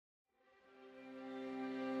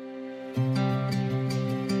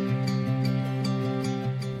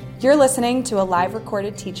You're listening to a live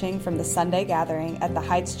recorded teaching from the Sunday gathering at the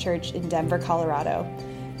Heights Church in Denver, Colorado.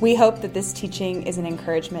 We hope that this teaching is an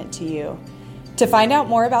encouragement to you. To find out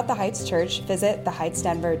more about the Heights Church, visit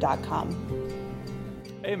theheightsdenver.com.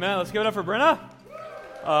 Amen. Let's give it up for Brenna.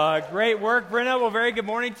 Great work, Brenna. Well, very good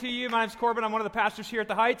morning to you. My name's Corbin. I'm one of the pastors here at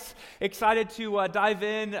the Heights. Excited to dive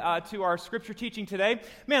in to our scripture teaching today.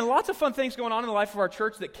 Man, lots of fun things going on in the life of our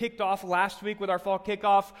church that kicked off last week with our fall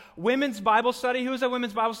kickoff. Women's Bible study. Who was at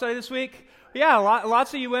women's Bible study this week? Yeah,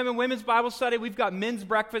 lots of you women. Women's Bible study. We've got men's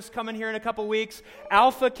breakfast coming here in a couple weeks.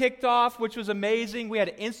 Alpha kicked off, which was amazing. We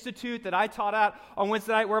had Institute that I taught at on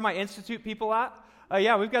Wednesday night. Where are my Institute people at?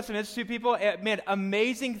 Yeah, we've got some Institute people. Man,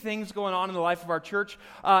 amazing things going on in the life of our church.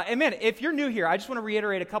 And man, if you're new here, I just want to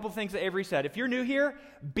reiterate a couple things that Avery said. If you're new here,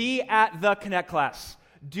 be at the Connect class.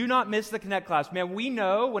 Do not miss the Connect class. Man, we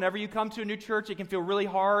know whenever you come to a new church, it can feel really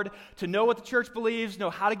hard to know what the church believes, know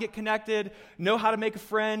how to get connected, know how to make a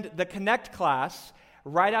friend. The Connect class,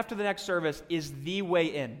 right after the next service, is the way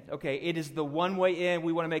in, okay? It is the one way in.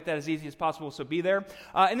 We want to make that as easy as possible, so be there.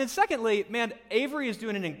 And then secondly, man, Avery is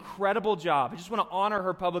doing an incredible job. I just want to honor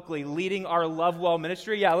her publicly, leading our Love Well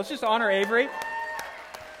ministry. Yeah, let's just honor Avery.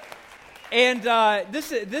 And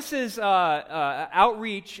this is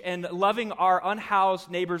outreach and loving our unhoused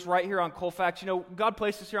neighbors right here on Colfax. You know, God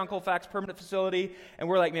placed us here on Colfax, permanent facility, and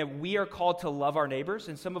we're like, man, we are called to love our neighbors,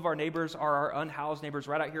 and some of our neighbors are our unhoused neighbors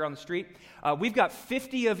right out here on the street. We've got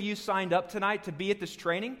 50 of you signed up tonight to be at this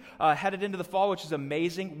training, headed into the fall, which is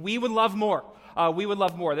amazing. We would love more. We would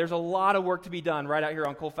love more. There's a lot of work to be done right out here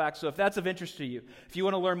on Colfax, so if that's of interest to you, if you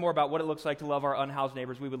want to learn more about what it looks like to love our unhoused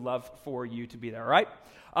neighbors, we would love for you to be there, all right?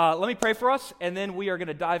 Let me pray for us, and then we are going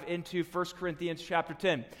to dive into 1 Corinthians chapter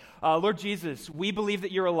 10. Lord Jesus, we believe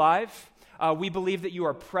that you're alive. We believe that you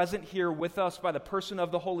are present here with us by the person of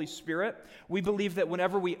the Holy Spirit. We believe that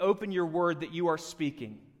whenever we open your word, that you are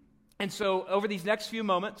speaking. And so over these next few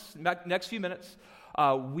minutes,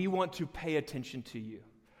 we want to pay attention to you.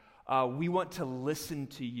 We want to listen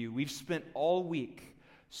to you. We've spent all week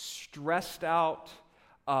stressed out,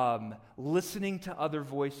 listening to other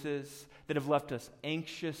voices that have left us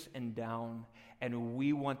anxious and down, and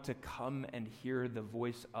we want to come and hear the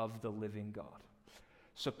voice of the living God.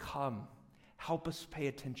 So come, help us pay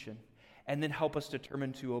attention, and then help us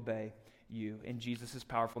determine to obey you. In Jesus'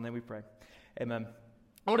 powerful name we pray. Amen.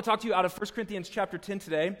 I want to talk to you out of 1 Corinthians chapter 10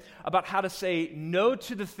 today about how to say no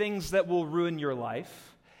to the things that will ruin your life,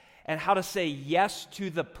 and how to say yes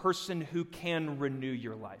to the person who can renew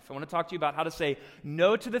your life. I want to talk to you about how to say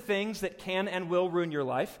no to the things that can and will ruin your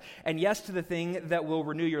life, and yes to the thing that will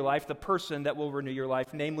renew your life, the person that will renew your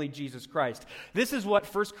life, namely Jesus Christ. This is what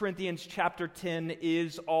 1 Corinthians chapter 10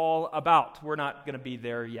 is all about. We're not going to be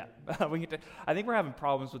there yet. I think we're having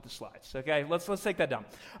problems with the slides, okay? Let's take that down.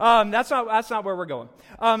 That's not where we're going.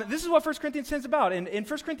 This is what 1 Corinthians 10 is about. In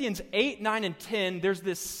 1 Corinthians 8, 9, and 10, there's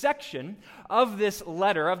this section of this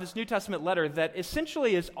letter, of this New Testament letter, that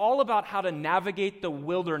essentially is all about how to navigate the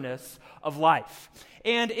wilderness of life.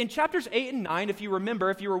 And in chapters 8 and 9, if you remember,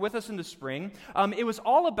 if you were with us in the spring, it was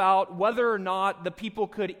all about whether or not the people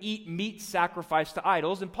could eat meat sacrificed to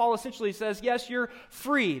idols. And Paul essentially says, yes, you're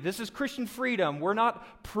free. This is Christian freedom. We're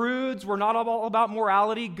not prudes. We're not all about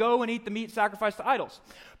morality. Go and eat the meat sacrificed to idols.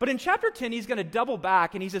 But in chapter 10, he's going to double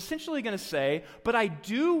back, and he's essentially going to say, but I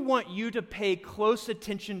do want you to pay close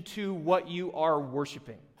attention to what you are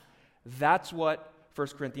worshiping. That's what 1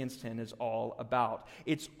 Corinthians 10 is all about.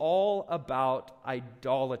 It's all about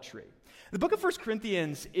idolatry. The book of 1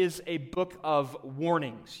 Corinthians is a book of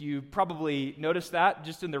warnings. You probably noticed that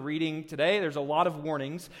just in the reading today. There's a lot of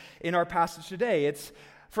warnings in our passage today. It's,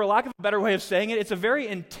 for lack of a better way of saying it, it's a very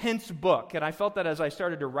intense book. And I felt that as I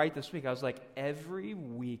started to write this week, I was like, every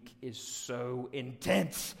week is so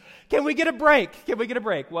intense. Can we get a break? Can we get a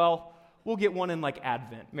break? Well, we'll get one in like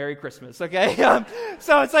Advent. Merry Christmas, okay?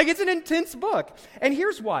 So it's an intense book. And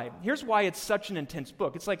here's why. Here's why it's such an intense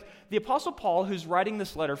book. It's like the Apostle Paul, who's writing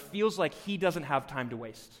this letter, feels like he doesn't have time to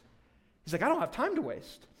waste. He's like, I don't have time to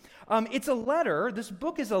waste. It's a letter, this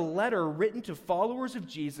book is a letter written to followers of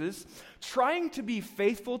Jesus, trying to be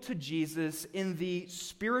faithful to Jesus in the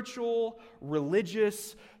spiritual,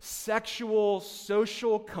 religious, sexual,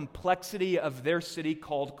 social complexity of their city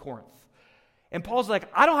called Corinth. And Paul's like,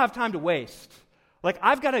 I don't have time to waste. Like,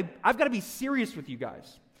 I've got to be serious with you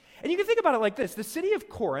guys. And you can think about it like this. The city of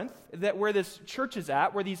Corinth, where this church is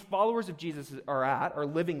at, where these followers of Jesus are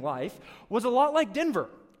living life, was a lot like Denver.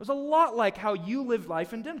 It was a lot like how you live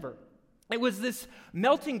life in Denver. It was this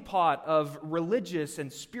melting pot of religious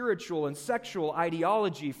and spiritual and sexual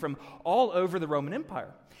ideology from all over the Roman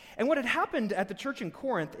Empire. And what had happened at the church in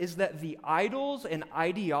Corinth is that the idols and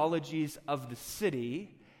ideologies of the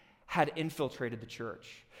city had infiltrated the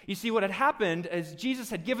church. You see, what had happened is Jesus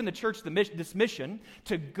had given the church this mission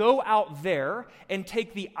to go out there and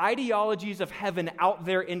take the ideologies of heaven out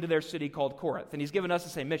there into their city called Corinth. And he's given us the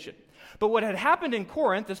same mission. But what had happened in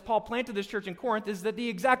Corinth, as Paul planted this church in Corinth, is that the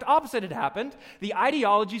exact opposite had happened. The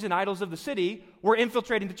ideologies and idols of the city were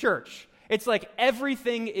infiltrating the church. It's like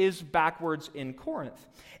everything is backwards in Corinth.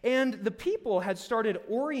 And the people had started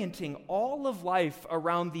orienting all of life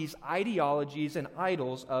around these ideologies and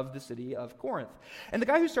idols of the city of Corinth. And the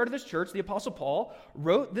guy who started this church, the Apostle Paul,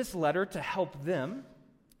 wrote this letter to help them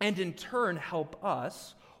and in turn help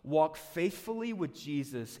us walk faithfully with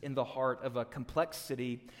Jesus in the heart of a complex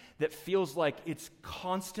city that feels like it's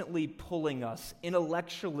constantly pulling us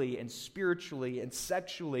intellectually and spiritually and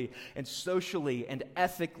sexually and socially and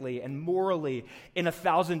ethically and morally in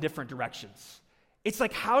 1,000 different directions. It's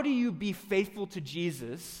like, how do you be faithful to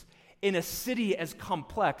Jesus in a city as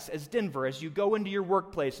complex as Denver, as you go into your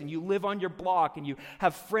workplace and you live on your block and you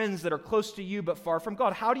have friends that are close to you but far from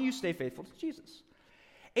God? How do you stay faithful to Jesus?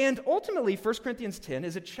 And ultimately, 1 Corinthians 10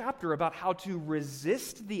 is a chapter about how to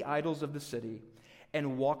resist the idols of the city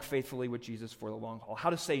and walk faithfully with Jesus for the long haul.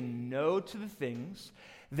 How to say no to the things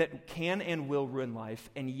that can and will ruin life,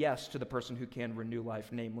 and yes to the person who can renew life,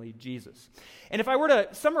 namely Jesus. And if I were to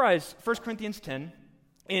summarize 1 Corinthians 10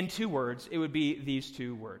 in 2 words, it would be these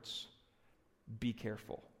 2 words: be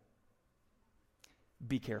careful.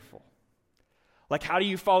 Be careful. Like, how do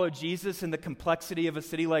you follow Jesus in the complexity of a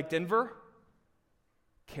city like Denver?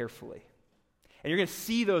 Carefully. And you're going to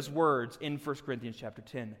see those words in 1 Corinthians chapter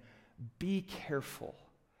 10. Be careful.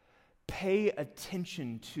 Pay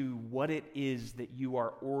attention to what it is that you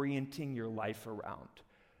are orienting your life around.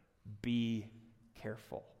 Be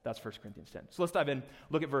careful. That's 1 Corinthians 10. So let's dive in.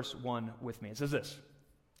 Look at verse 1 with me. It says this: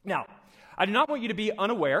 Now, I do not want you to be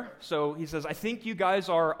unaware. So he says, I think you guys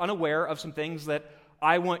are unaware of some things that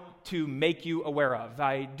I want to make you aware of.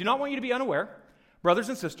 I do not want you to be unaware, brothers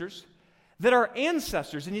and sisters, that our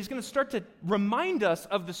ancestors, and he's going to start to remind us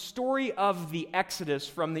of the story of the Exodus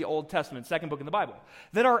from the Old Testament, second book in the Bible,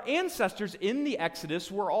 that our ancestors in the Exodus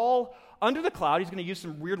were all under the cloud. He's going to use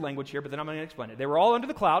some weird language here, but then I'm going to explain it. They were all under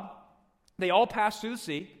the cloud. They all passed through the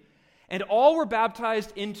sea, and all were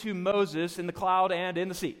baptized into Moses in the cloud and in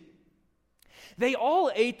the sea. They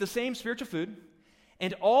all ate the same spiritual food,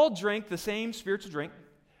 and all drank the same spiritual drink,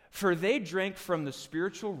 for they drank from the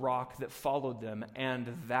spiritual rock that followed them,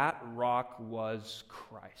 and that rock was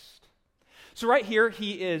Christ. So right here,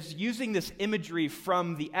 he is using this imagery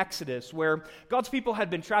from the Exodus, where God's people had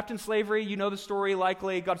been trapped in slavery. You know the story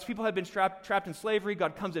likely. God's people had been trapped in slavery.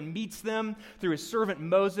 God comes and meets them through his servant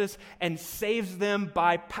Moses and saves them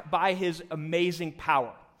by his amazing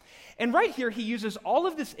power. And right here, he uses all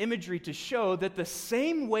of this imagery to show that the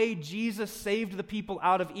same way Jesus saved the people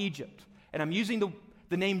out of Egypt, and I'm using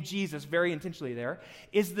the name Jesus very intentionally there,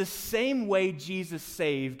 is the same way Jesus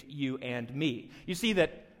saved you and me. You see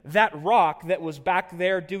that rock that was back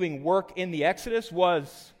there doing work in the Exodus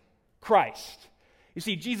was Christ. You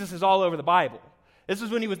see, Jesus is all over the Bible. This is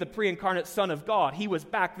when he was the pre-incarnate Son of God. He was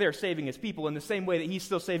back there saving his people in the same way that he's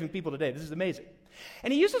still saving people today. This is amazing.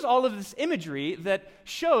 And he uses all of this imagery that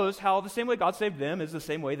shows how the same way God saved them is the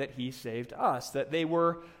same way that he saved us, that they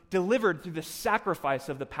were delivered through the sacrifice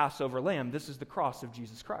of the Passover lamb. This is the cross of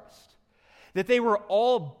Jesus Christ. That they were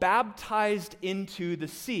all baptized into the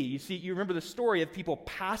sea. You see, you remember the story of people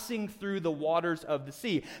passing through the waters of the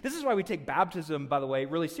sea. This is why we take baptism, by the way,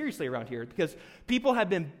 really seriously around here, because people had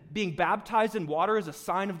been being baptized in water as a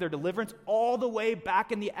sign of their deliverance all the way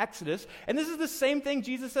back in the Exodus. And this is the same thing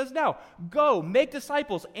Jesus says now. Go, make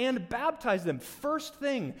disciples, and baptize them. First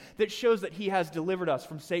thing that shows that he has delivered us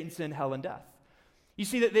from Satan, sin, hell, and death. You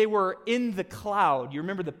see that they were in the cloud. You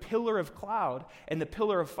remember the pillar of cloud and the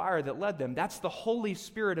pillar of fire that led them. That's the Holy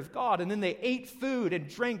Spirit of God. And then they ate food and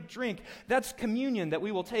drank drink. That's communion that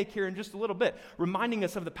we will take here in just a little bit, reminding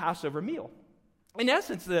us of the Passover meal. In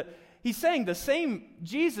essence, he's saying the same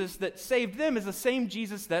Jesus that saved them is the same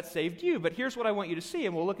Jesus that saved you. But here's what I want you to see,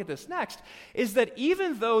 and we'll look at this next, is that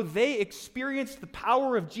even though they experienced the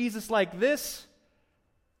power of Jesus like this,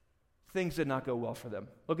 things did not go well for them.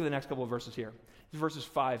 Look at the next couple of verses here. Verses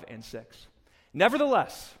 5 and 6.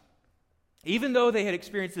 Nevertheless, even though they had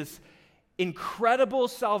experienced this incredible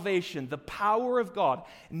salvation, the power of God,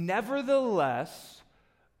 nevertheless,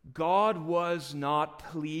 God was not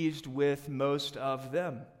pleased with most of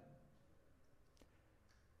them.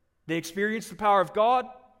 They experienced the power of God.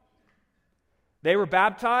 They were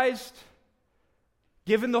baptized,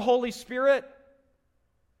 given the Holy Spirit,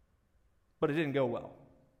 but it didn't go well.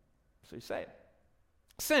 So he's saying.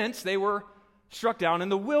 since they were struck down in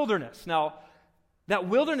the wilderness. Now, that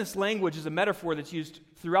wilderness language is a metaphor that's used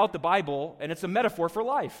throughout the Bible, and it's a metaphor for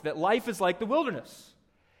life, that life is like the wilderness.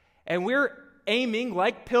 And we're aiming,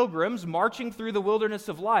 like pilgrims, marching through the wilderness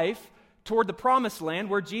of life toward the promised land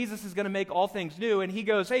where Jesus is going to make all things new. And he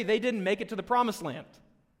goes, hey, they didn't make it to the promised land.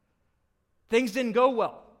 Things didn't go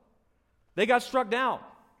well. They got struck down.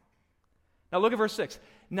 Now look at verse 6.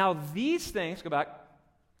 Now these things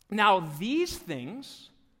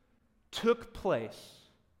took place.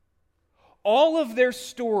 All of their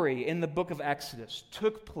story in the book of Exodus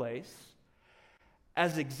took place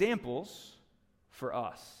as examples for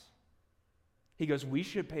us. He goes, we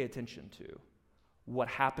should pay attention to what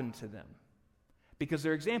happened to them because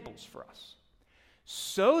they're examples for us.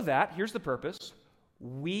 So that, here's the purpose,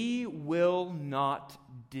 we will not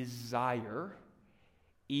desire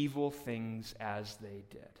evil things as they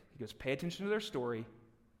did. He goes, pay attention to their story.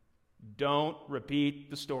 Don't repeat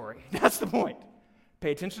the story. That's the point.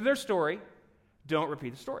 Pay attention to their story. Don't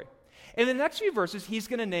repeat the story. In the next few verses, he's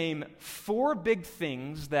going to name 4 big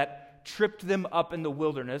things that tripped them up in the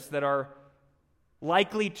wilderness that are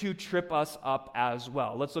likely to trip us up as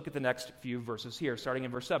well. Let's look at the next few verses here, starting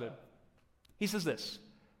in verse 7. He says this,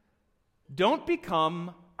 don't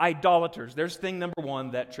become idolaters. There's thing number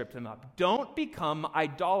 1 that tripped them up. Don't become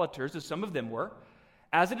idolaters, as some of them were.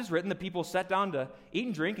 As it is written, the people sat down to eat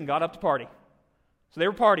and drink and got up to party. So they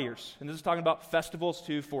were partiers. And this is talking about festivals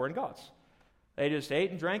to foreign gods. They just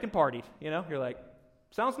ate and drank and partied. You're like,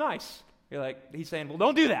 sounds nice. He's saying, well,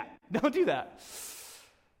 don't do that. Don't do that.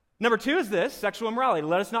 Number 2 is this, sexual immorality.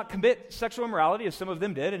 Let us not commit sexual immorality as some of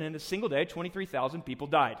them did. And in a single day, 23,000 people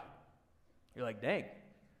died. You're like, dang.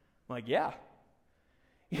 I'm like, yeah.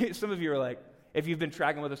 Some of you are like, if you've been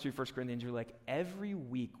tracking with us through 1 Corinthians, you're like, every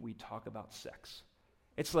week we talk about sex.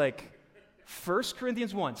 It's like 1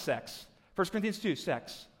 Corinthians 1, sex. 1 Corinthians 2,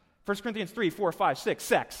 sex. 1 Corinthians 3, 4, 5, 6,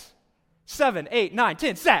 sex. 7, 8, 9,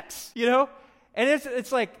 10, sex. And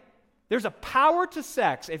it's like, there's a power to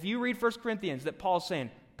sex. If you read 1 Corinthians that Paul's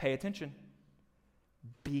saying, pay attention.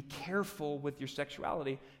 Be careful with your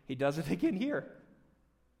sexuality. He does it again here.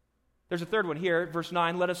 There's a third one here, verse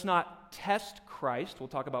 9, let us not test Christ. We'll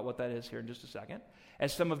talk about what that is here in just a second.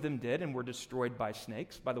 As some of them did and were destroyed by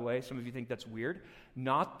snakes. By the way, some of you think that's weird.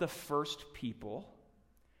 Not the first people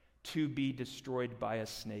to be destroyed by a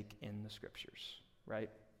snake in the scriptures, right?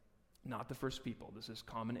 Not the first people. This is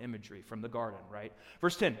common imagery from the garden, right?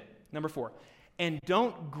 Verse 10, number 4. And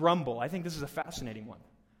don't grumble. I think this is a fascinating one.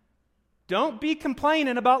 Don't be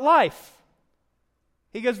complaining about life.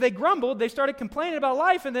 He goes, they grumbled, they started complaining about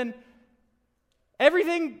life, and then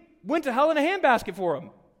everything went to hell in a handbasket for them.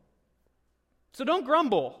 So don't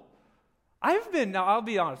grumble. Now I'll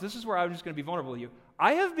be honest, this is where I'm just going to be vulnerable to you.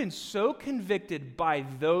 I have been so convicted by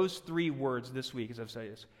those 3 words this week as I've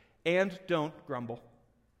said this. And don't grumble.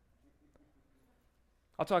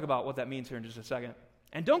 I'll talk about what that means here in just a second.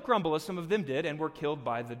 And don't grumble as some of them did and were killed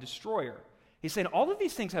by the destroyer. He's saying all of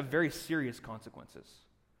these things have very serious consequences.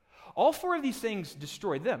 All 4 of these things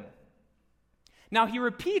destroyed them. Now he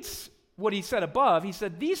repeats what he said above. He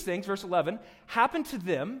said these things, verse 11, happened to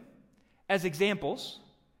them as examples,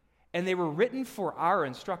 and they were written for our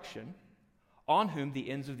instruction, on whom the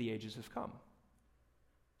ends of the ages have come.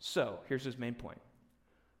 So, here's his main point.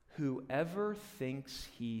 Whoever thinks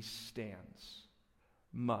he stands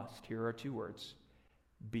must, here are 2 words,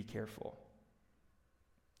 be careful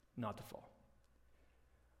not to fall.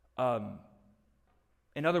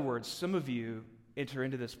 In other words, some of you enter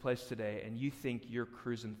into this place today and you think you're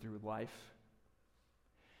cruising through life.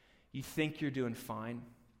 You think you're doing fine.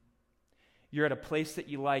 You're at a place that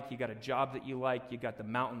you like, you got a job that you like, you got the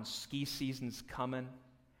mountain ski seasons coming,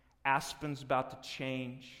 Aspen's about to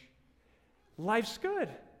change. Life's good.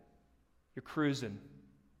 You're cruising.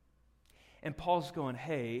 And Paul's going,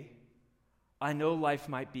 hey, I know life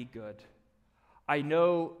might be good. I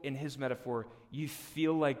know in his metaphor, you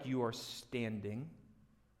feel like you are standing.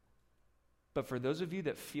 But for those of you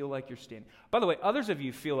that feel like you're standing, by the way, others of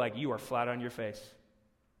you feel like you are flat on your face.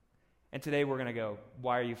 And today we're going to go,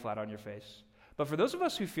 why are you flat on your face? But for those of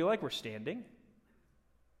us who feel like we're standing,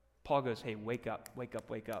 Paul goes, hey, wake up, wake up,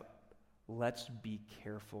 wake up. Let's be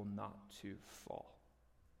careful not to fall.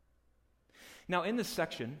 Now, in this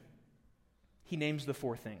section, he names the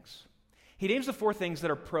 4 things. He names the 4 things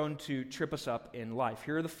that are prone to trip us up in life.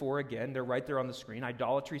 Here are the 4 again. They're right there on the screen.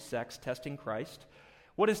 Idolatry, sex, testing Christ.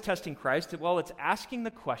 What is testing Christ? Well, it's asking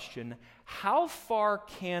the question, how far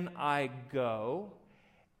can I go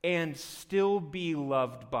and still be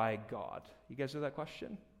loved by God? You guys know that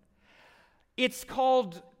question? It's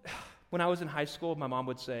called, when I was in high school, my mom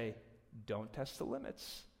would say, don't test the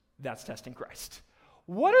limits. That's testing Christ.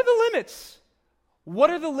 What are the limits? What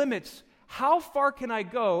are the limits? How far can I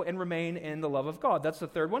go and remain in the love of God? That's the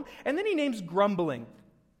third one. And then he names grumbling.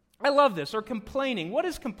 I love this. Or complaining. What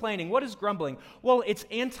is complaining? What is grumbling? Well, it's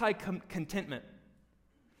anti-contentment.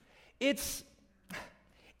 It's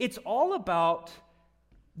all about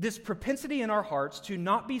this propensity in our hearts to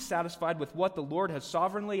not be satisfied with what the Lord has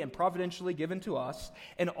sovereignly and providentially given to us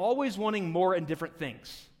and always wanting more and different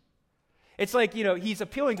things. It's like, he's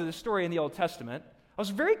appealing to the story in the Old Testament. I was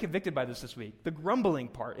very convicted by this week, the grumbling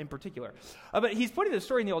part in particular. But he's putting the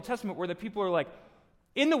story in the Old Testament where the people are like,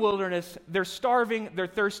 in the wilderness, they're starving, they're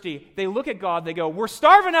thirsty. They look at God, they go, we're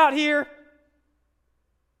starving out here.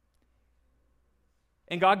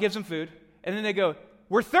 And God gives them food. And then they go,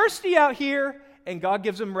 we're thirsty out here. And God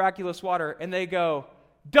gives them miraculous water. And they go,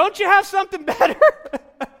 don't you have something better?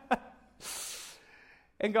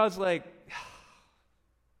 And God's like,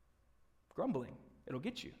 grumbling, it'll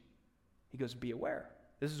get you. He goes, be aware.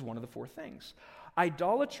 This is one of the four things.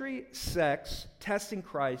 Idolatry, sex, testing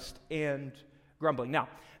Christ, and grumbling. Now,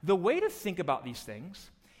 the way to think about these things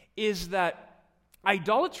is that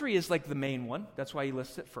idolatry is like the main one. That's why he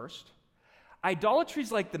lists it first. Idolatry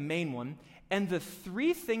is like the main one. And the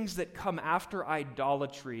three things that come after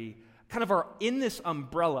idolatry kind of are in this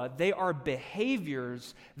umbrella. They are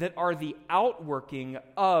behaviors that are the outworking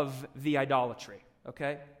of the idolatry.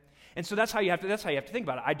 Okay? And so that's how you have to think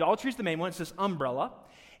about it. Idolatry is the main one. It's this umbrella.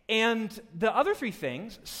 And the other three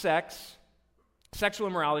things, sex, sexual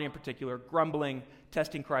immorality in particular, grumbling,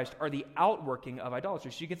 testing Christ, are the outworking of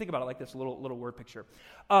idolatry. So you can think about it like this, little word picture.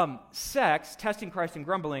 Sex, testing Christ, and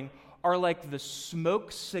grumbling are like the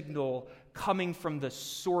smoke signal coming from the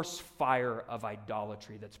source fire of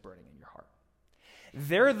idolatry that's burning in your heart.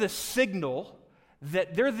 They're the signal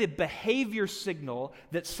they're the behavior signal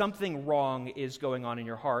that something wrong is going on in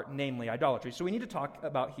your heart, namely idolatry. So we need to talk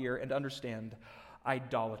about here and understand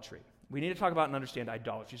idolatry. We need to talk about and understand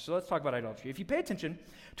idolatry. So let's talk about idolatry. If you pay attention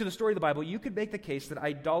to the story of the Bible, you could make the case that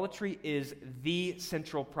idolatry is the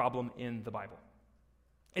central problem in the Bible.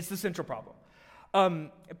 It's the central problem.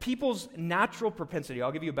 People's natural propensity,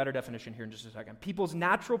 I'll give you a better definition here in just a second. People's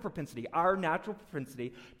natural propensity, our natural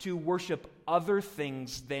propensity to worship other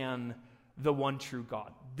things than the one true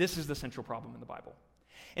God. This is the central problem in the Bible.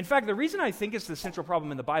 In fact, the reason I think it's the central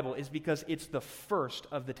problem in the Bible is because it's the first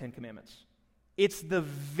of the Ten Commandments. It's the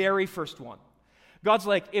very first one. God's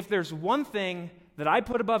like, if there's one thing that I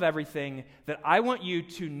put above everything that I want you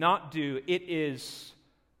to not do, it is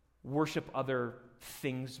worship other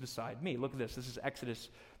things beside me. Look at this. This is Exodus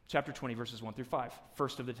chapter 20, verses 1 through 5.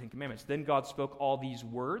 First of the Ten Commandments. Then God spoke all these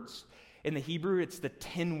words. In the Hebrew, it's the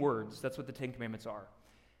 10 words. That's what the Ten Commandments are.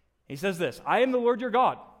 He says this, I am the Lord your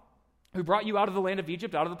God, who brought you out of the land of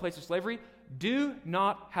Egypt, out of the place of slavery. Do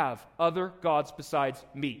not have other gods besides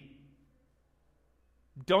me.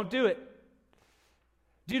 Don't do it.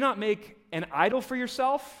 Do not make an idol for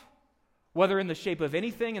yourself, whether in the shape of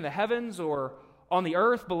anything in the heavens or on the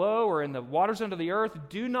earth below or in the waters under the earth.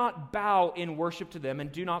 Do not bow in worship to them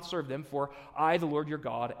and do not serve them, for I, the Lord your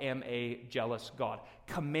God, am a jealous God.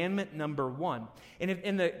 Commandment number 1.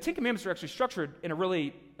 And the Ten Commandments are actually structured in a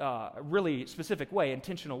really specific way,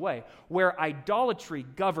 intentional way, where idolatry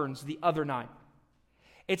governs the other 9.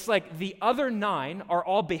 It's like the other 9 are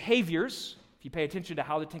all behaviors, if you pay attention to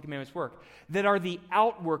how the Ten Commandments work, that are the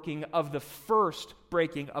outworking of the first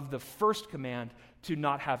breaking of the first command to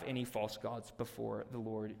not have any false gods before the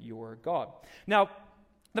Lord your God. Now,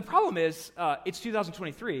 the problem is, it's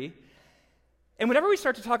 2023, and whenever we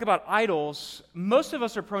start to talk about idols, most of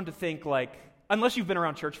us are prone to think like, unless you've been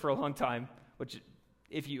around church for a long time, which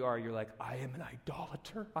if you are, you're like, I am an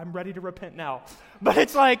idolater. I'm ready to repent now. But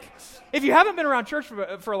it's like, if you haven't been around church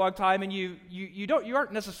for a long time and you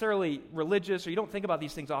aren't necessarily religious or you don't think about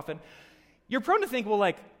these things often, you're prone to think, well,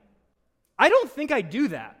 like, I don't think I do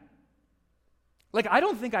that. Like, I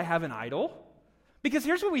don't think I have an idol. Because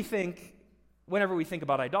here's what we think whenever we think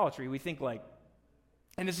about idolatry. We think like,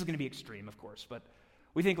 and this is going to be extreme, of course, but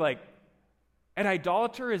we think like, an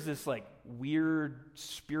idolater is this like weird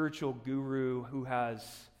spiritual guru who has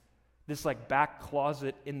this like back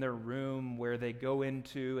closet in their room where they go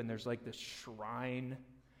into and there's like this shrine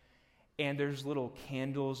and there's little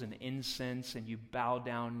candles and incense and you bow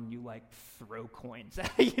down and you like throw coins.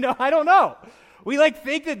 I don't know. We like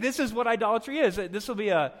think that this is what idolatry is. This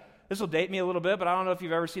will date me a little bit, but I don't know if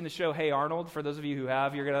you've ever seen the show Hey Arnold. For those of you who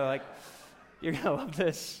have, you're gonna love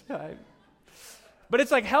this. But it's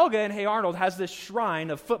like Helga in Hey Arnold has this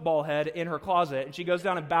shrine of football head in her closet, and she goes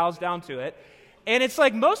down and bows down to it. And it's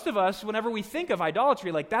like most of us, whenever we think of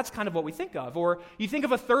idolatry, like that's kind of what we think of. Or you think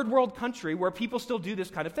of a third world country where people still do this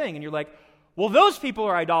kind of thing, and you're like, well, those people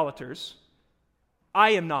are idolaters.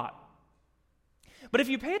 I am not. But if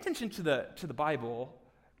you pay attention to the Bible,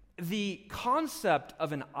 the concept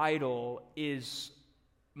of an idol is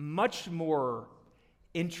much more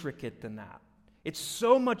intricate than that. It's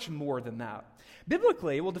so much more than that.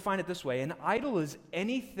 Biblically, we'll define it this way: an idol is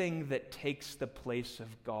anything that takes the place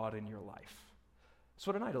of God in your life. That's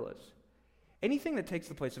what an idol is. Anything that takes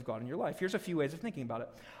the place of God in your life. Here's a few ways of thinking about it.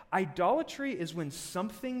 Idolatry is when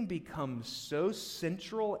something becomes so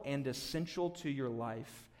central and essential to your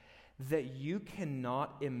life that you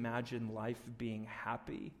cannot imagine life being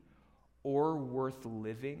happy or worth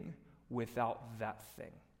living without that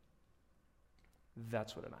thing.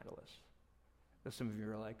 That's what an idol is. Now, some of you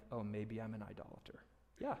are like, oh, maybe I'm an idolater.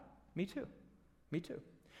 Yeah, me too. Me too.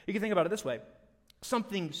 You can think about it this way.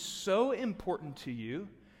 Something so important to you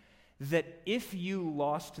that if you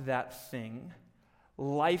lost that thing,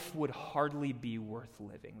 life would hardly be worth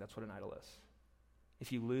living. That's what an idol is.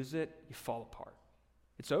 If you lose it, you fall apart.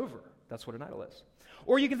 It's over. That's what an idol is.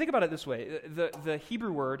 Or you can think about it this way. The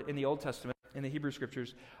Hebrew word in the Old Testament, in the Hebrew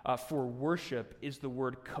Scriptures, for worship is the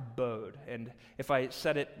word kabod. And if I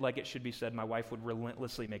said it like it should be said, my wife would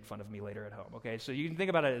relentlessly make fun of me later at home. Okay, so you can think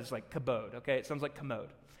about it as like kabod. Okay, it sounds like commode.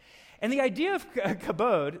 And the idea of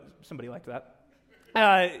kabod, somebody liked that.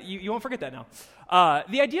 You won't forget that now.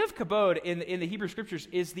 The idea of kabod in the Hebrew Scriptures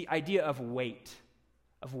is the idea of weight.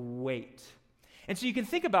 And so you can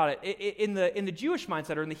think about it in the Jewish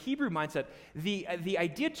mindset or in the Hebrew mindset, the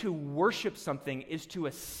idea to worship something is to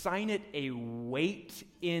assign it a weight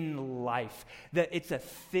in life, that it's a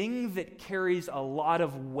thing that carries a lot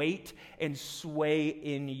of weight and sway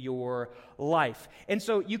in your life. And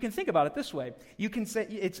so you can think about it this way. You can say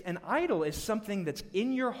it's an idol is something that's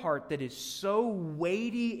in your heart that is so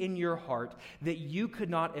weighty in your heart that you could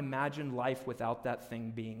not imagine life without that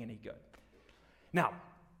thing being any good. Now,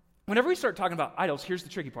 whenever we start talking about idols, here's the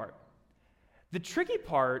tricky part. The tricky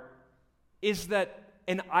part is that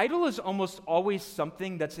an idol is almost always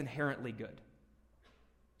something that's inherently good.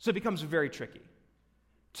 So it becomes very tricky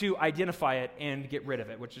to identify it and get rid of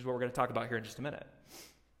it, which is what we're going to talk about here in just a minute.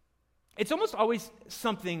 It's almost always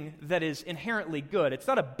something that is inherently good. It's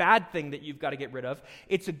not a bad thing that you've got to get rid of.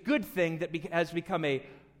 It's a good thing that has become a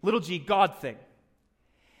little g God thing.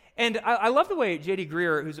 And I love the way J.D.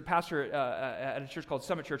 Greear, who's a pastor at a church called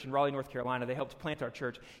Summit Church in Raleigh, North Carolina, they helped plant our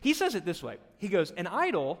church. He says it this way. He goes, an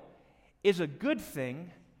idol is a good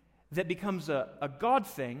thing that becomes a God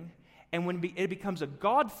thing, and when it becomes a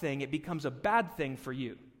God thing, it becomes a bad thing for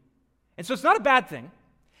you. And so it's not a bad thing.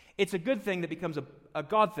 It's a good thing that becomes a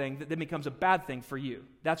God thing that then becomes a bad thing for you.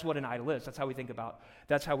 That's what an idol is. That's how we think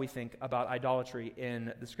about idolatry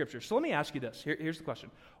in the Scriptures. So let me ask you this. Here's the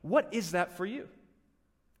question. What is that for you?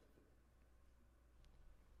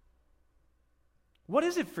 What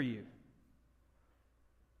is it for you?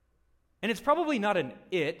 And it's probably not an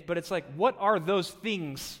it, but it's like, what are those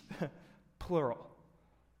things, plural,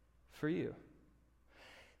 for you?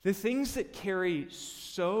 The things that carry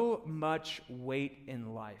so much weight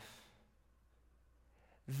in life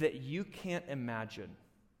that you can't imagine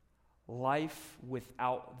life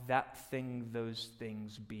without that thing, those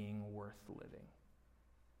things being worth living.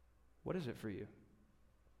 What is it for you?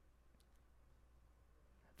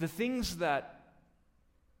 The things that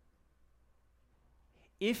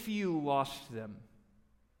if you lost them,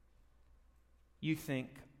 you think,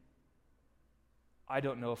 I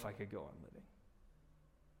don't know if I could go on living.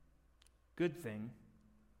 Good thing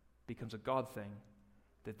becomes a God thing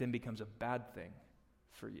that then becomes a bad thing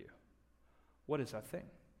for you. What is that thing?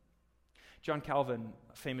 John Calvin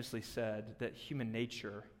famously said that human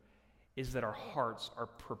nature is that our hearts are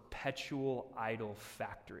perpetual idol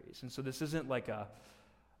factories. And so this isn't like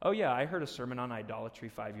oh yeah, I heard a sermon on idolatry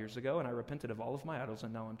 5 years ago and I repented of all of my idols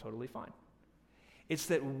and now I'm totally fine. It's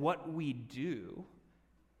that what we do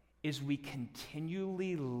is we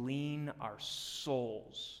continually lean our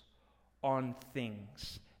souls on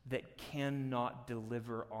things that cannot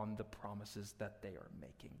deliver on the promises that they are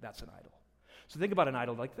making. That's an idol. So think about an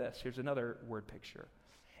idol like this. Here's another word picture.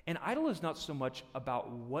 An idol is not so much about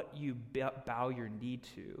what you bow your knee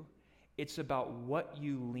to, it's about what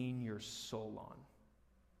you lean your soul on.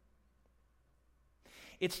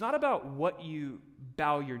 It's not about what you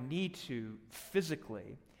bow your knee to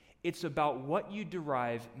physically. It's about what you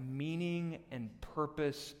derive meaning and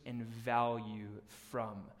purpose and value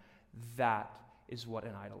from. That is what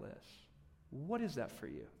an idol is. What is that for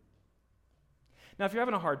you? Now, if you're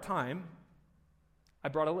having a hard time, I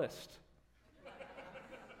brought a list.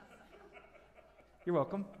 You're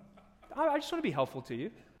welcome. I just want to be helpful to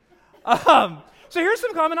you. So here's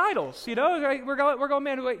some common idols. We're going,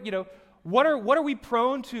 man, What are we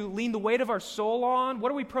prone to lean the weight of our soul on?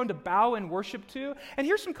 What are we prone to bow and worship to? And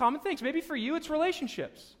here's some common things. Maybe for you, it's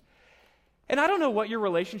relationships. And I don't know what your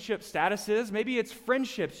relationship status is. Maybe it's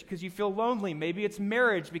friendships because you feel lonely. Maybe it's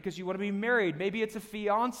marriage because you want to be married. Maybe it's a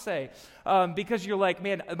fiance because you're like,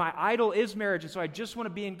 man, my idol is marriage, and so I just want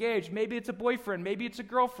to be engaged. Maybe it's a boyfriend. Maybe it's a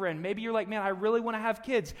girlfriend. Maybe you're like, man, I really want to have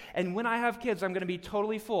kids. And when I have kids, I'm going to be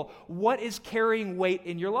totally full. What is carrying weight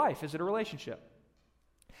in your life? Is it a relationship?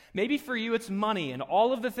 Maybe for you it's money and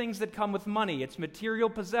all of the things that come with money. It's material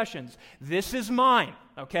possessions. This is mine,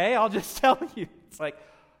 okay? I'll just tell you. It's like,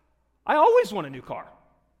 I always want a new car.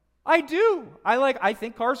 I do. I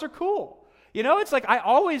think cars are cool. It's like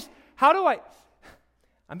I'm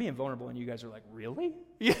being vulnerable and you guys are like, really?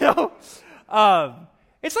 It's like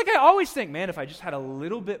I always think, man, if I just had a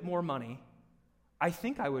little bit more money, I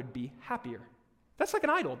think I would be happier. That's like an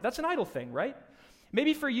idol. That's an idol thing, right?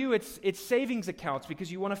 Maybe for you it's savings accounts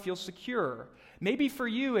because you want to feel secure. Maybe for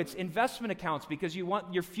you it's investment accounts because you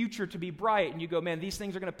want your future to be bright and you go, man, these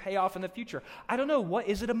things are going to pay off in the future. I don't know. What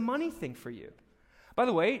is it a money thing for you? By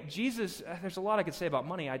the way, Jesus, there's a lot I could say about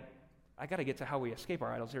money. I got to get to how we escape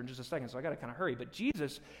our idols here in just a second, so I got to kind of hurry. But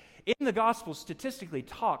Jesus, in the Gospels, statistically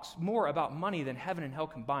talks more about money than heaven and hell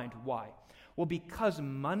combined. Why? Well, because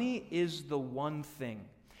money is the one thing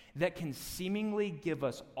that can seemingly give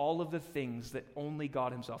us all of the things that only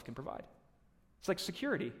God himself can provide. It's like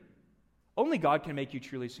security. Only God can make you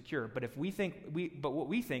truly secure. But what we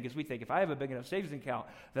think is if I have a big enough savings account,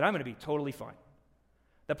 then I'm going to be totally fine.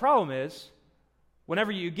 The problem is,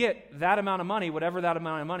 whenever you get that amount of money, whatever that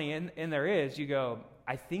amount of money in there is, you go,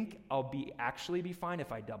 I think I'll actually be fine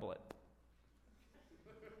if I double it.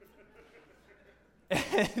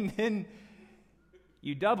 And then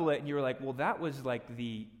you double it and you're like, well, that was like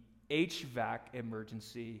the HVAC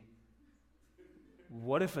emergency.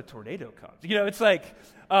 What if a tornado comes? It's like,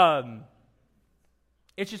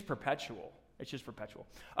 it's just perpetual. It's just perpetual.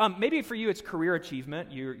 Maybe for you, it's career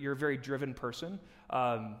achievement. You're a very driven person.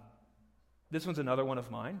 This one's another one of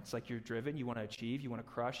mine. It's like you're driven. You want to achieve. You want to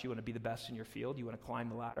crush. You want to be the best in your field. You want to climb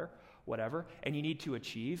the ladder, whatever. And you need to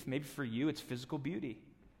achieve. Maybe for you, it's physical beauty.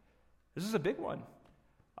 This is a big one.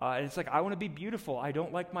 And it's like, I want to be beautiful. I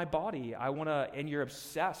don't like my body. And you're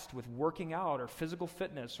obsessed with working out or physical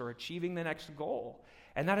fitness or achieving the next goal.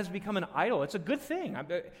 And that has become an idol. It's a good thing.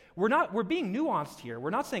 We're being nuanced here. We're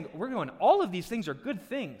not saying, all of these things are good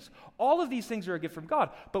things. All of these things are a gift from God.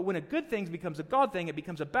 But when a good thing becomes a God thing, it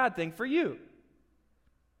becomes a bad thing for you.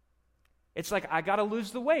 It's like, I got to lose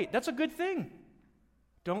the weight. That's a good thing.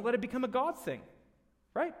 Don't let it become a God thing,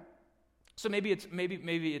 right? So maybe it's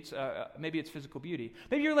physical beauty.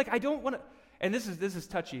 Maybe you're like, I don't want to, and this is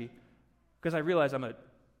touchy because I realize I'm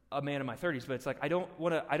a man in my 30s, but it's like I don't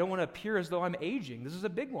want to appear as though I'm aging. This is a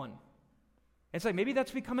big one. And it's like maybe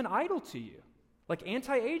that's become an idol to you, like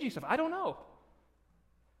anti-aging stuff. I don't know.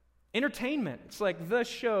 Entertainment. It's like the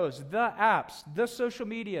shows, the apps, the social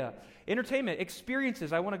media. Entertainment,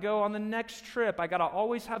 experiences. I want to go on the next trip. I got to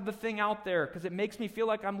always have the thing out there because it makes me feel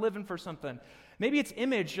like I'm living for something. Maybe it's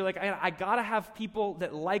image. You're like, I got to have people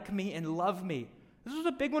that like me and love me. This was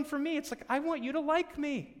a big one for me. It's like, I want you to like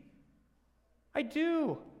me. I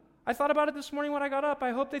do. I thought about it this morning when I got up. I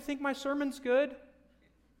hope they think my sermon's good.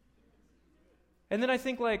 And then I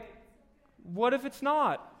think, like, what if it's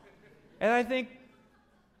not? And I think,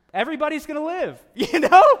 everybody's going to live.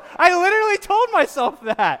 I literally told myself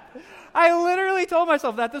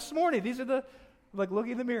that this morning. These are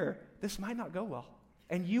looking in the mirror. This might not go well.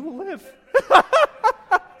 And you will live.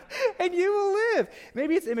 And you will live.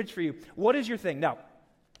 Maybe it's image for you. What is your thing? Now,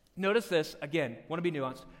 notice this. Again, want to be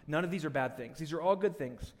nuanced. None of these are bad things. These are all good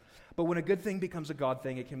things. But when a good thing becomes a God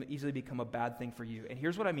thing, it can easily become a bad thing for you. And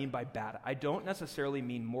here's what I mean by bad. I don't necessarily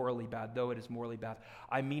mean morally bad, though it is morally bad.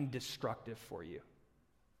 I mean destructive for you.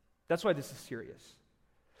 That's why this is serious.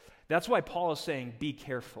 That's why Paul is saying, be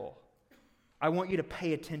careful. I want you to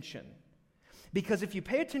pay attention. Because if you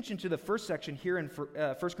pay attention to the first section here in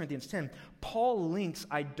 1 Corinthians 10, Paul links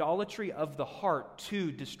idolatry of the heart to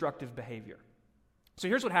destructive behavior. So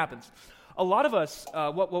here's what happens. A lot of us,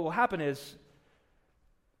 what will happen is,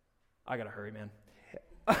 I got to hurry, man.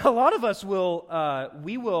 A lot of us will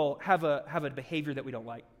have a behavior that we don't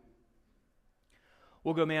like.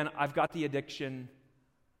 We'll go, man, I've got the addiction.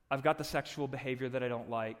 I've got the sexual behavior that I don't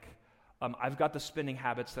like. I've got the spending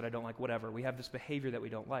habits that I don't like, whatever. We have this behavior that we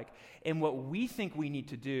don't like. And what we think we need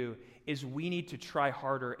to do is we need to try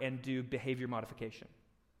harder and do behavior modification.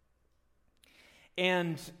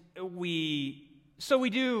 And we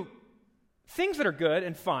do things that are good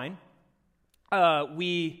and fine.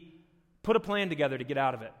 We put a plan together to get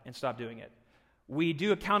out of it and stop doing it. We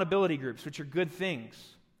do accountability groups, which are good things.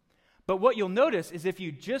 But what you'll notice is if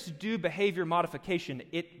you just do behavior modification,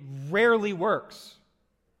 it rarely works.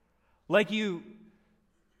 Like you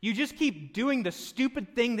just keep doing the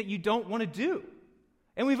stupid thing that you don't want to do.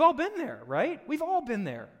 And we've all been there, right? We've all been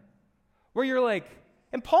there. Where you're like,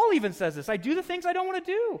 and Paul even says this, I do the things I don't want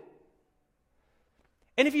to do.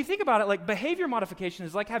 And if you think about it, like behavior modification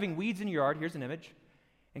is like having weeds in your yard, here's an image,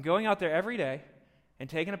 and going out there every day and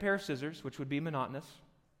taking a pair of scissors, which would be monotonous,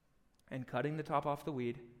 and cutting the top off the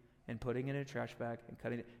weed and putting it in a trash bag and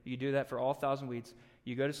cutting it. You do that for all 1,000 weeds.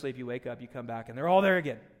 You go to sleep, you wake up, you come back, and they're all there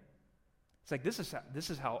again. It's like this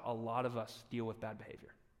is how a lot of us deal with bad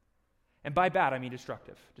behavior. And by bad, I mean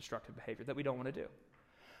destructive behavior that we don't want to do.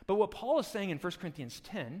 But what Paul is saying in 1 Corinthians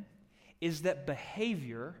 10 is that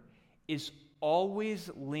behavior is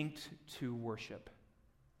always linked to worship.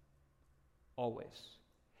 Always.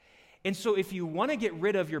 And so if you want to get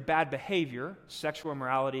rid of your bad behavior, sexual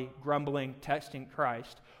immorality, grumbling, testing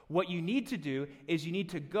Christ, what you need to do is you need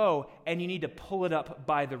to go and you need to pull it up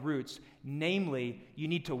by the roots. Namely, you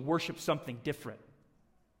need to worship something different.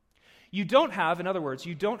 You don't have, in other words,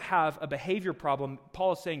 you don't have a behavior problem.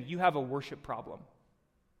 Paul is saying you have a worship problem.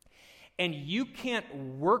 And you can't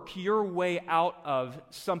work your way out of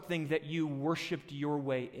something that you worshiped your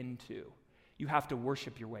way into. You have to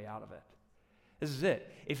worship your way out of it. This is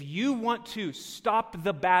it. If you want to stop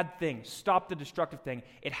the bad thing, stop the destructive thing,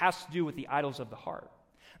 it has to do with the idols of the heart.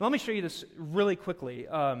 Now, let me show you this really quickly.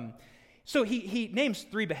 So he names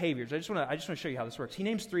 3 behaviors. I just want to show you how this works. He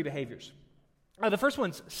names 3 behaviors. The first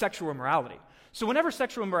one's sexual immorality. So whenever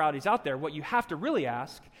sexual immorality is out there, what you have to really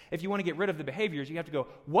ask, if you want to get rid of the behaviors, you have to go,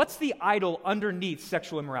 what's the idol underneath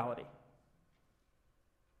sexual immorality?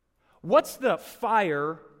 What's the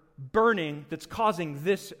fire burning that's causing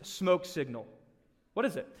this smoke signal? What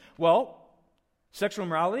is it? Well, sexual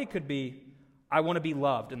immorality could be, I want to be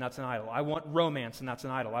loved, and that's an idol. I want romance, and that's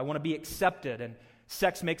an idol. I want to be accepted, and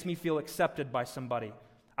sex makes me feel accepted by somebody.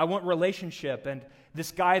 I want relationship, and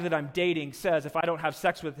this guy that I'm dating says if I don't have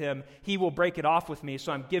sex with him, he will break it off with me,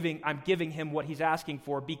 so I'm giving him what he's asking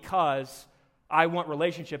for because I want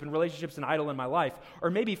relationship, and relationship's an idol in my life. Or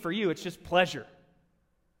maybe for you, it's just pleasure.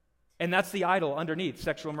 And that's the idol underneath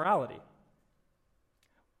sexual immorality.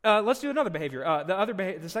 Let's do another behavior.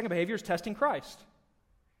 The second behavior is testing Christ.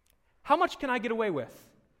 How much can I get away with?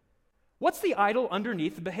 What's the idol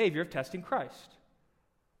underneath the behavior of testing Christ?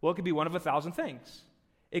 Well, it could be one of 1,000 things.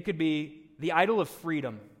 It could be the idol of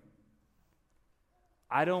freedom.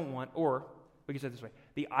 Or we can say it this way,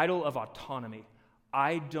 the idol of autonomy.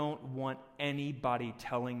 I don't want anybody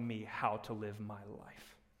telling me how to live my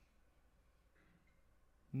life.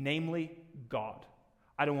 Namely, God.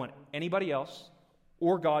 I don't want anybody else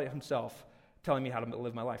or God himself telling me how to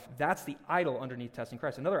live my life. That's the idol underneath testing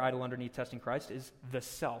Christ. Another idol underneath testing Christ is the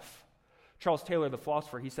self. Charles Taylor, the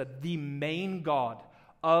philosopher, he said, the main God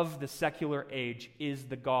of the secular age is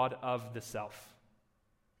the God of the self.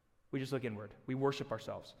 We just look inward. We worship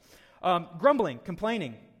ourselves. Grumbling,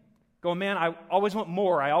 complaining, going, man, I always want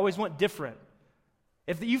more. I always want different.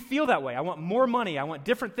 If you feel that way, I want more money, I want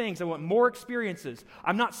different things, I want more experiences.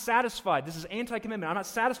 I'm not satisfied. This is anti-commitment. I'm not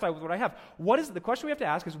satisfied with what I have. The question we have to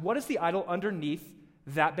ask is, what is the idol underneath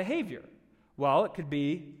that behavior? Well, it could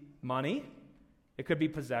be money. It could be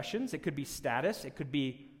possessions. It could be status. It could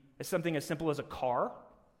be something as simple as a car.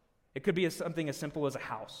 It could be something as simple as a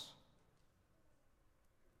house.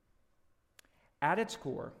 At its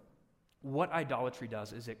core, what idolatry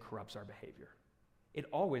does is it corrupts our behavior. It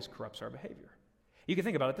always corrupts our behavior. You can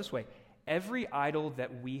think about it this way. Every idol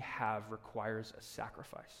that we have requires a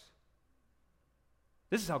sacrifice.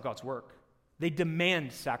 This is how gods work. They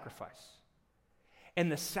demand sacrifice. And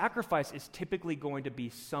the sacrifice is typically going to be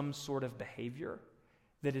some sort of behavior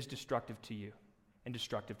that is destructive to you and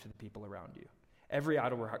destructive to the people around you. Every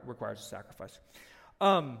idol requires a sacrifice.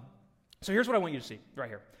 So here's what I want you to see right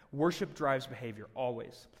here. Worship drives behavior,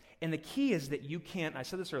 always. And the key is that you can't, I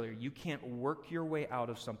said this earlier, you can't work your way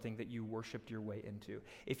out of something that you worshiped your way into.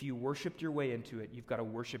 If you worshiped your way into it, you've got to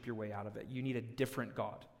worship your way out of it. You need a different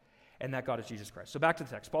God, and that God is Jesus Christ. So back to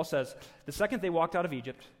the text. Paul says, the second they walked out of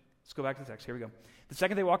Egypt, let's go back to the text, here we go. The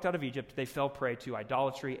second they walked out of Egypt, they fell prey to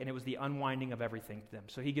idolatry, and it was the unwinding of everything to them.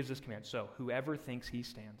 So he gives this command. So whoever thinks he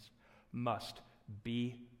stands must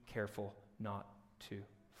be careful not to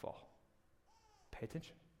fall. Pay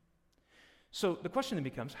attention. So the question then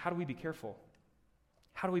becomes, how do we be careful?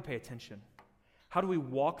 How do we pay attention? How do we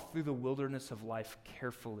walk through the wilderness of life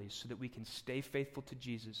carefully so that we can stay faithful to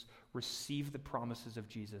Jesus, receive the promises of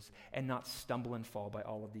Jesus, and not stumble and fall by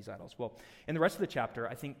all of these idols? Well, in the rest of the chapter,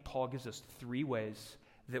 I think Paul gives us 3 ways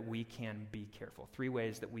that we can be careful. 3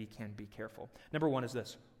 ways that we can be careful. Number 1 is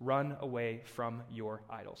this: run away from your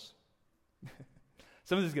idols.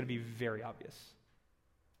 Some of this is going to be very obvious.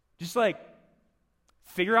 Just like,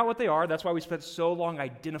 figure out what they are. That's why we spent so long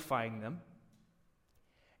identifying them.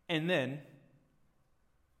 And then,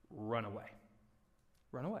 run away.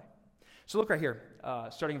 Run away. So look right here,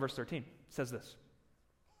 starting in verse 13. It says this.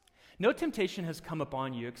 No temptation has come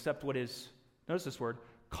upon you except what is, notice this word,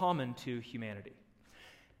 common to humanity.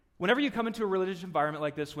 Whenever you come into a religious environment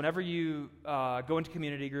like this, whenever you go into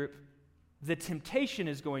community group, the temptation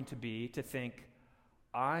is going to be to think,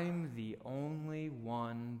 I'm the only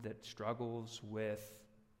one that struggles with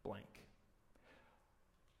blank.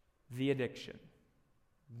 The addiction,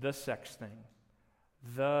 the sex thing,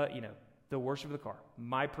 the worship of the car,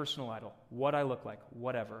 my personal idol, what I look like,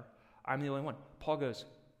 whatever. I'm the only one. Paul goes,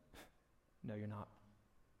 no, you're not.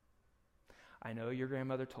 I know your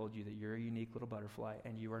grandmother told you that you're a unique little butterfly,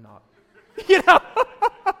 and you are not. You're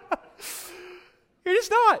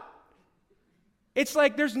just not. It's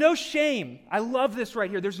like there's no shame. I love this right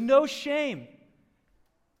here. There's no shame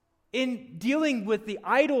in dealing with the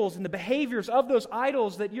idols and the behaviors of those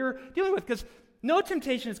idols that you're dealing with, because no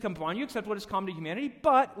temptation has come upon you except what is common to humanity.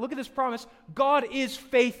 But look at this promise. God is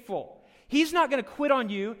faithful. He's not going to quit on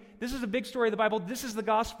you. This is a big story of the Bible. This is the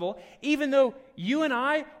gospel. Even though you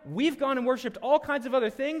and we've gone and worshiped all kinds of other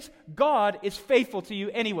things, God is faithful to you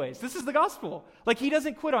anyways. This is the gospel. Like, he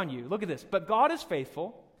doesn't quit on you. Look at this. But God is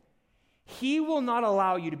faithful. He will not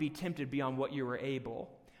allow you to be tempted beyond what you are able.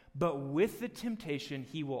 But with the temptation,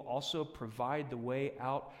 he will also provide the way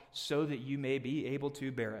out so that you may be able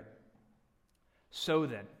to bear it. So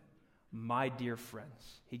then, my dear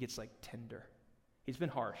friends, he gets like tender. He's been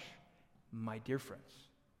harsh. My dear friends,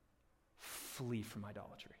 flee from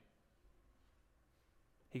idolatry.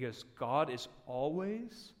 He goes, God is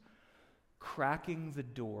always cracking the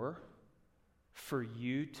door for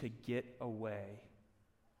you to get away.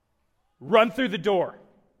 Run through the door.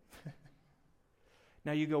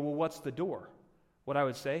 Now you go, well, what's the door? What I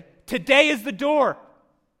would say, today is the door.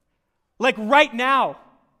 Like right now.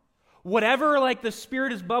 Whatever like the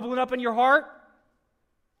Spirit is bubbling up in your heart,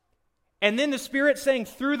 and then the Spirit saying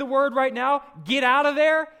through the Word right now, get out of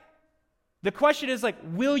there. The question is like,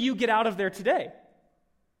 will you get out of there today?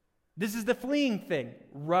 This is the fleeing thing.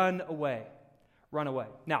 Run away. Run away.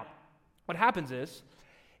 Now, what happens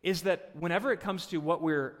is that whenever it comes to what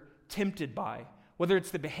we're tempted by, whether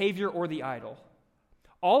it's the behavior or the idol,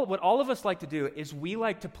 what all of us like to do is we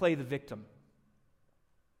like to play the victim.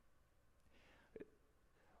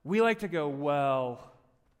 We like to go, well,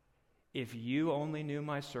 if you only knew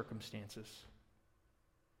my circumstances,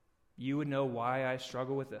 you would know why I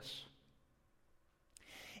struggle with this.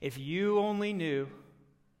 If you only knew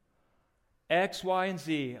X, Y, and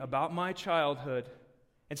Z about my childhood,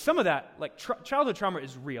 and some of that, like childhood trauma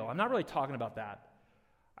is real. I'm not really talking about that.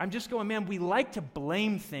 I'm just going, man, we like to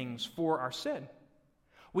blame things for our sin.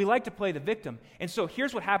 We like to play the victim. And so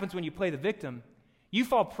here's what happens when you play the victim. You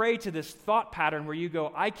fall prey to this thought pattern where you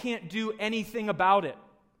go, I can't do anything about it.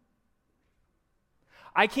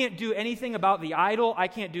 I can't do anything about the idol. I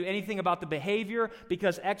can't do anything about the behavior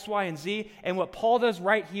because X, Y, and Z. And what Paul does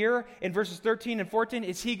right here in verses 13 and 14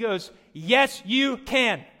 is he goes, yes, you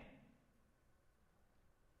can.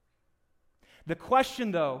 The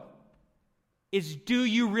question, though, is do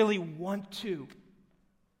you really want to?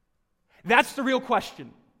 That's the real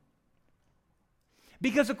question.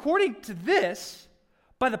 Because according to this,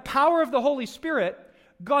 by the power of the Holy Spirit,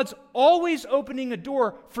 God's always opening a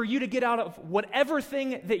door for you to get out of whatever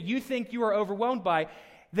thing that you think you are overwhelmed by.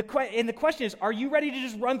 And the question is, are you ready to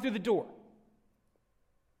just run through the door?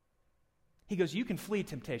 He goes, you can flee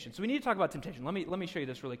temptation. So we need to talk about temptation. Let me show you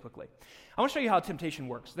this really quickly. I want to show you how temptation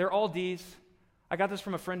works. They're all D's. I got this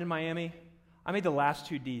from a friend in Miami. I made the last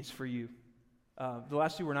two D's for you. The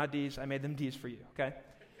last two were not D's. I made them D's for you, okay?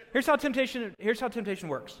 Here's how temptation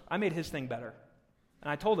works. I made his thing better.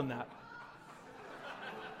 And I told him that.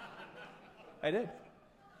 I did.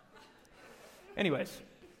 Anyways,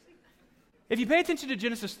 if you pay attention to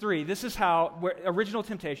Genesis 3, this is how, original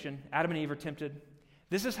temptation, Adam and Eve are tempted.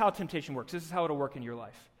 This is how temptation works. This is how it'll work in your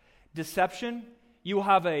life. Deception, you will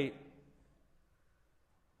have a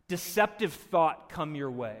deceptive thought come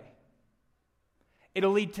your way.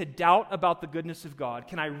 It'll lead to doubt about the goodness of God.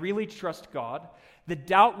 Can I really trust God? The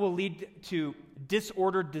doubt will lead to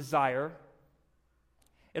disordered desire.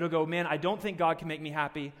 It'll go, man, I don't think God can make me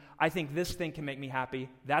happy. I think this thing can make me happy.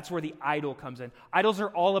 That's where the idol comes in. Idols are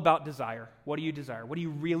all about desire. What do you desire? What do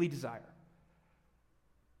you really desire?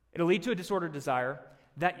 It'll lead to a disordered desire.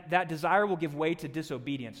 That desire will give way to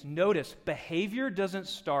disobedience. Notice, behavior doesn't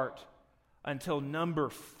start until number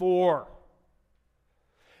 4.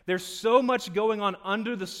 There's so much going on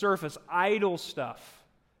under the surface, idol stuff.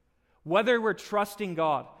 Whether we're trusting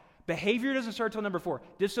God. Behavior doesn't start till number 4,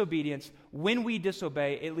 disobedience. When we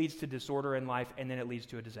disobey, it leads to disorder in life, and then it leads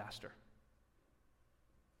to a disaster.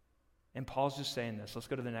 And Paul's just saying this. Let's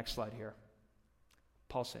go to the next slide here.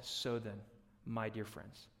 Paul says, so then, my dear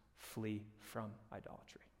friends, flee from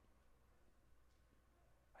idolatry.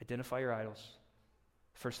 Identify your idols.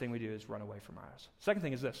 First thing we do is run away from our idols. Second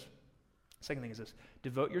thing is this.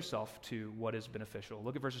 Devote yourself to what is beneficial.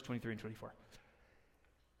 Look at verses 23 and 24.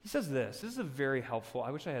 He says this. This is a very helpful. I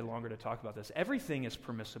wish I had longer to talk about this. Everything is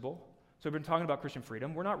permissible. So we've been talking about Christian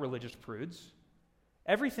freedom. We're not religious prudes.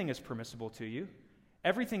 Everything is permissible to you.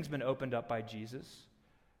 Everything's been opened up by Jesus.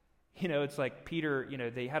 You know, it's like Peter,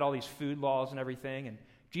 they had all these food laws and everything, and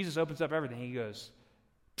Jesus opens up everything. He goes,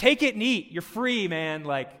 take it and eat. You're free, man.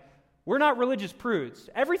 Like, we're not religious prudes.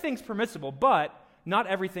 Everything's permissible, but not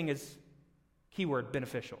everything is, keyword,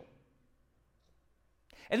 beneficial.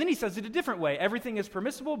 And then he says it a different way. Everything is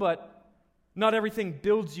permissible, but not everything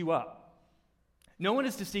builds you up. No one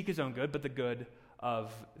is to seek his own good, but the good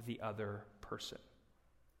of the other person.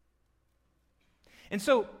 And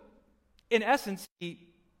so, in essence,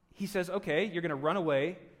 he says, okay, you're going to run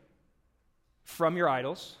away from your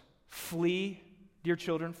idols, flee, dear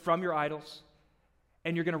children, from your idols,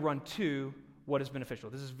 and you're going to run to what is beneficial.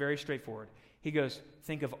 This is very straightforward. He goes,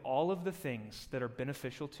 think of all of the things that are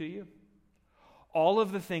beneficial to you, all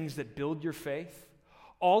of the things that build your faith,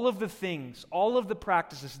 all of the things, all of the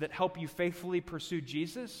practices that help you faithfully pursue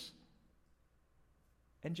Jesus,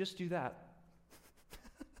 and just do that.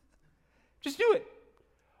 Just do it.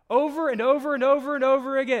 Over and over and over and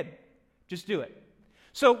over again. Just do it.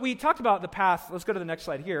 So we talked about the path. Let's go to the next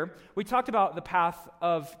slide here. We talked about the path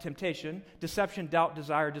of temptation, deception, doubt,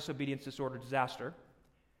 desire, disobedience, disorder, disaster.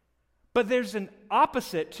 But there's an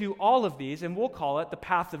opposite to all of these, and we'll call it the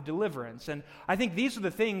path of deliverance. And I think these are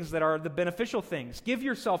the things that are the beneficial things. Give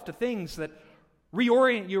yourself to things that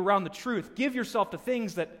reorient you around the truth. Give yourself to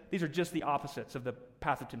things that, these are just the opposites of the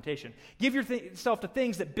path of temptation. Give yourself to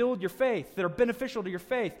things that build your faith, that are beneficial to your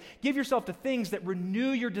faith. Give yourself to things that renew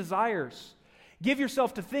your desires. Give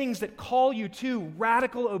yourself to things that call you to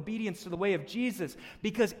radical obedience to the way of Jesus,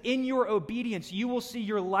 because in your obedience, you will see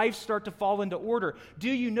your life start to fall into order. Do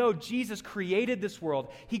you know Jesus created this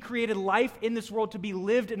world? He created life in this world to be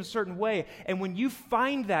lived in a certain way. And when you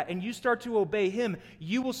find that and you start to obey Him,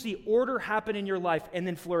 you will see order happen in your life, and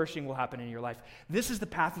then flourishing will happen in your life. This is the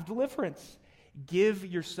path of deliverance. Give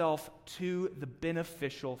yourself to the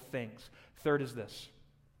beneficial things. Third is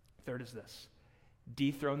this.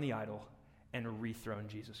 Dethrone the idol and rethrone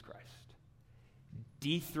Jesus Christ.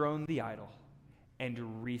 Dethrone the idol and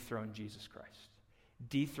rethrone Jesus Christ.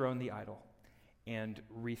 Dethrone the idol and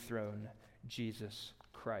rethrone Jesus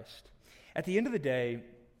Christ. At the end of the day,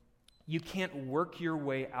 you can't work your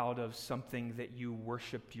way out of something that you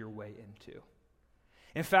worshiped your way into.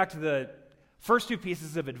 In fact, the first two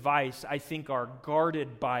pieces of advice, I think, are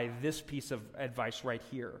guarded by this piece of advice right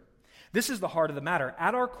here. This is the heart of the matter.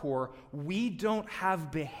 At our core, we don't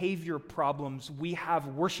have behavior problems. We have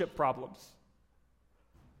worship problems.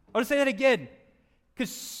 I want to say that again,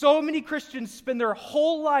 because so many Christians spend their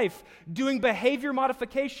whole life doing behavior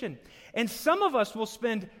modification. And some of us will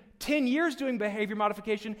spend 10 years doing behavior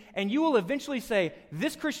modification, and you will eventually say,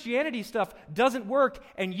 this Christianity stuff doesn't work,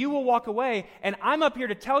 and you will walk away. And I'm up here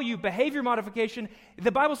to tell you behavior modification,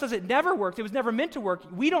 the Bible says it never worked. It was never meant to work.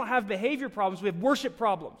 We don't have behavior problems. We have worship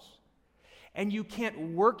problems. And you can't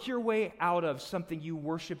work your way out of something you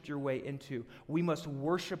worshiped your way into. We must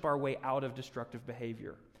worship our way out of destructive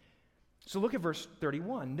behavior. So look at verse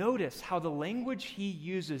 31. Notice how the language he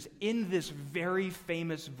uses in this very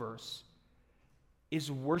famous verse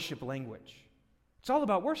is worship language. It's all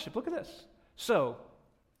about worship. Look at this. So,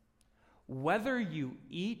 whether you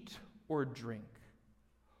eat or drink,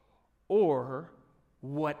 or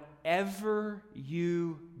whatever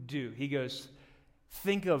you do, he goes,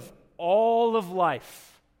 think of all of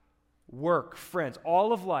life, work, friends,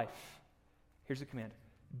 all of life. Here's the command.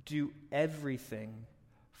 Do everything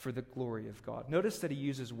for the glory of God. Notice that he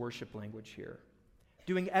uses worship language here.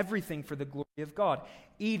 Doing everything for the glory of God.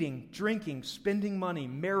 Eating, drinking, spending money,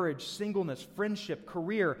 marriage, singleness, friendship,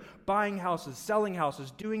 career, buying houses, selling houses,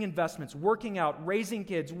 doing investments, working out, raising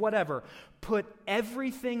kids, whatever. Put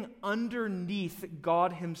everything underneath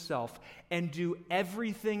God himself and do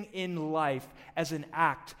everything in life as an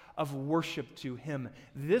act of worship to him.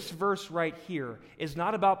 This verse right here is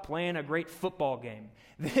not about playing a great football game.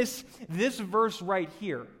 This verse right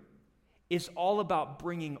here is all about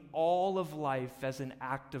bringing all of life as an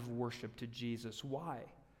act of worship to Jesus. Why?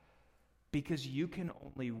 Because you can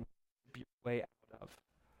only worship your way out of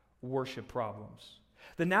worship problems.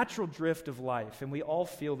 The natural drift of life, and we all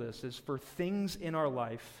feel this, is for things in our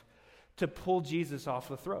life to pull Jesus off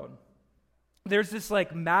the throne. There's this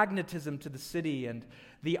like magnetism to the city and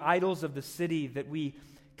the idols of the city that we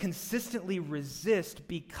consistently resist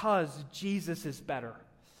because Jesus is better.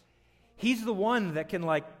 He's the one that can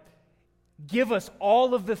like give us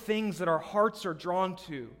all of the things that our hearts are drawn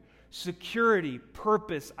to: security,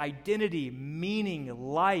 purpose, identity,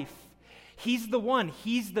 meaning, life. He's the one,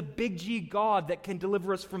 he's the big G God that can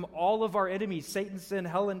deliver us from all of our enemies, Satan, sin,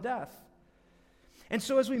 hell, and death. And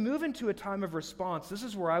so as we move into a time of response, this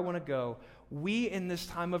is where I want to go. We, in this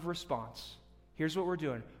time of response, here's what we're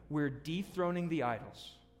doing. We're dethroning the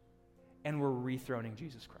idols, and we're rethroning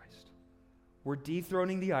Jesus Christ. We're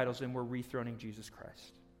dethroning the idols, and we're rethroning Jesus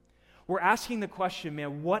Christ. We're asking the question,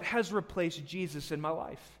 man, what has replaced Jesus in my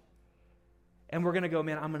life? And we're going to go,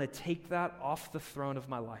 man, I'm going to take that off the throne of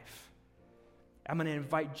my life. I'm going to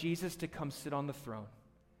invite Jesus to come sit on the throne,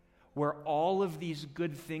 where all of these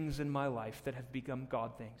good things in my life that have become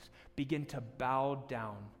God things begin to bow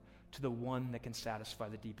down to the one that can satisfy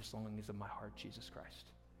the deepest longings of my heart, Jesus Christ.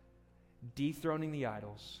 Dethroning the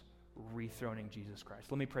idols, rethroning Jesus Christ.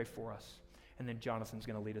 Let me pray for us, and then Jonathan's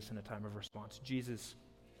going to lead us in a time of response. Jesus,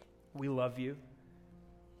 we love you.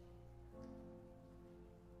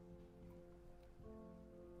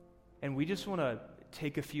 And we just want to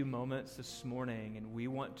take a few moments this morning, and we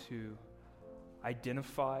want to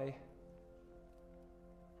identify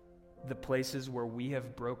the places where we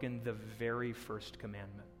have broken the very first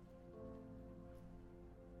commandment,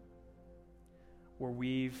 where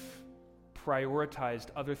we've prioritized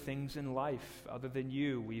other things in life other than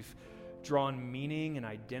you. We've drawn meaning and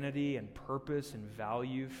identity and purpose and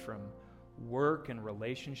value from work and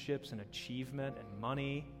relationships and achievement and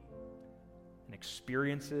money and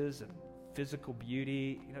experiences and physical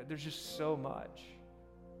beauty. There's just so much.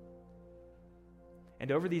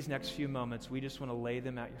 And over these next few moments, we just want to lay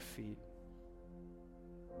them at your feet.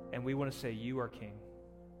 And we want to say, you are King.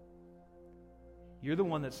 You're the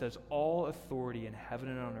one that says, all authority in heaven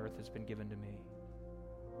and on earth has been given to me.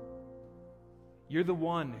 You're the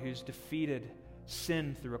one who's defeated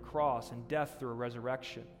sin through a cross and death through a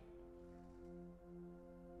resurrection.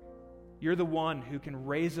 You're the one who can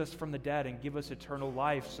raise us from the dead and give us eternal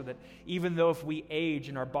life, so that even though if we age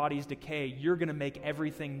and our bodies decay, you're going to make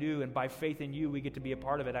everything new, and by faith in you, we get to be a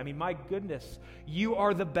part of it. I mean, my goodness, you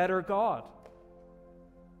are the better God.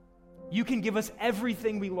 You can give us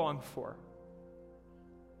everything we long for.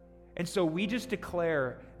 And so we just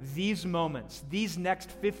declare these moments, these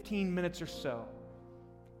next 15 minutes or so,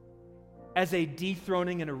 as a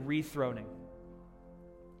dethroning and a rethroning.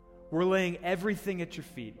 We're laying everything at your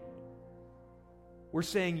feet. We're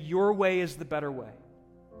saying your way is the better way.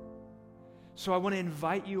 So I want to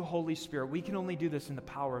invite you, Holy Spirit. We can only do this in the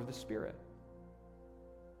power of the Spirit.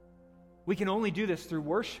 We can only do this through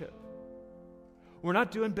worship. We're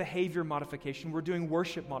not doing behavior modification. We're doing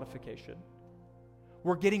worship modification.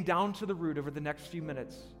 We're getting down to the root over the next few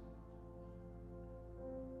minutes.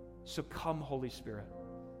 So come, Holy Spirit.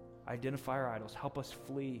 Identify our idols. Help us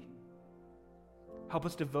flee. Help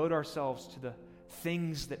us devote ourselves to the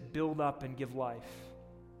things that build up and give life.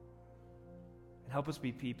 And help us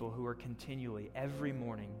be people who are continually, every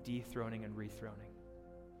morning, dethroning and rethroning.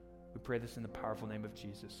 We pray this in the powerful name of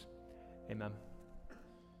Jesus. Amen.